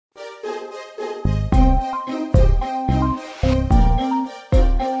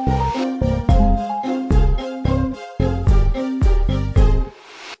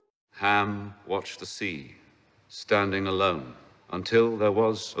watched the sea, standing alone, until there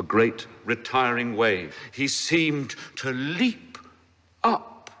was a great retiring wave. He seemed to leap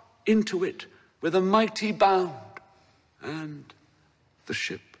up into it with a mighty bound, and the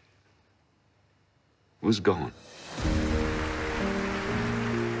ship was gone.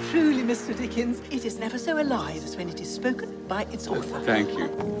 Truly, Mr. Dickens, it is never so alive as when it is spoken by its author. Thank you.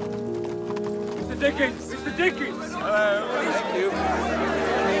 Mr. Dickens! Mr. Dickens! Hello. Thank you.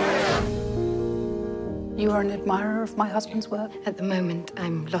 You are an admirer of my husband's work? At the moment,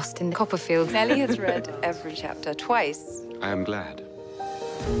 I'm lost in the Copperfield. Nellie has read every chapter twice. I am glad.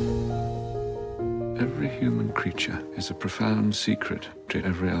 Every human creature is a profound secret to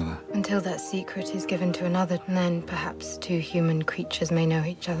every other. Until that secret is given to another, and then perhaps two human creatures may know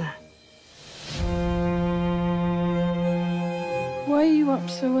each other. Why are you up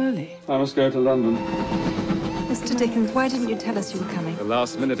so early? I must go to London. Mr. Dickens, why didn't you tell us you were coming? The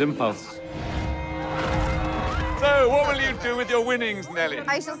last-minute impulse. So, what will you do with your winnings, Nellie?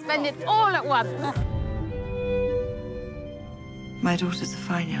 I shall spend it all at once. My daughter's a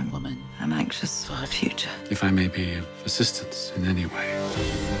fine young woman. I'm anxious for her future. If I may be of assistance in any way.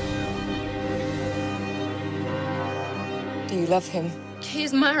 Do you love him?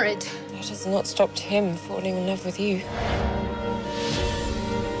 He's married. That has not stopped him falling in love with you.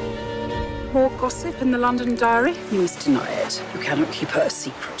 More gossip in the London Diary? You must deny it. You cannot keep her a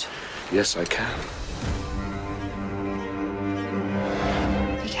secret. Yes, I can.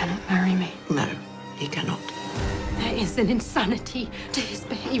 He cannot marry me. No, he cannot. There is an insanity to his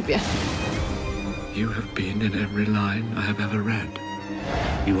behavior. You have been in every line I have ever read.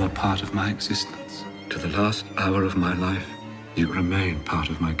 You are part of my existence. To the last hour of my life, you remain part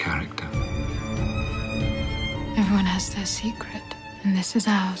of my character. Everyone has their secret, and this is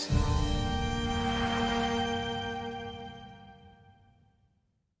ours.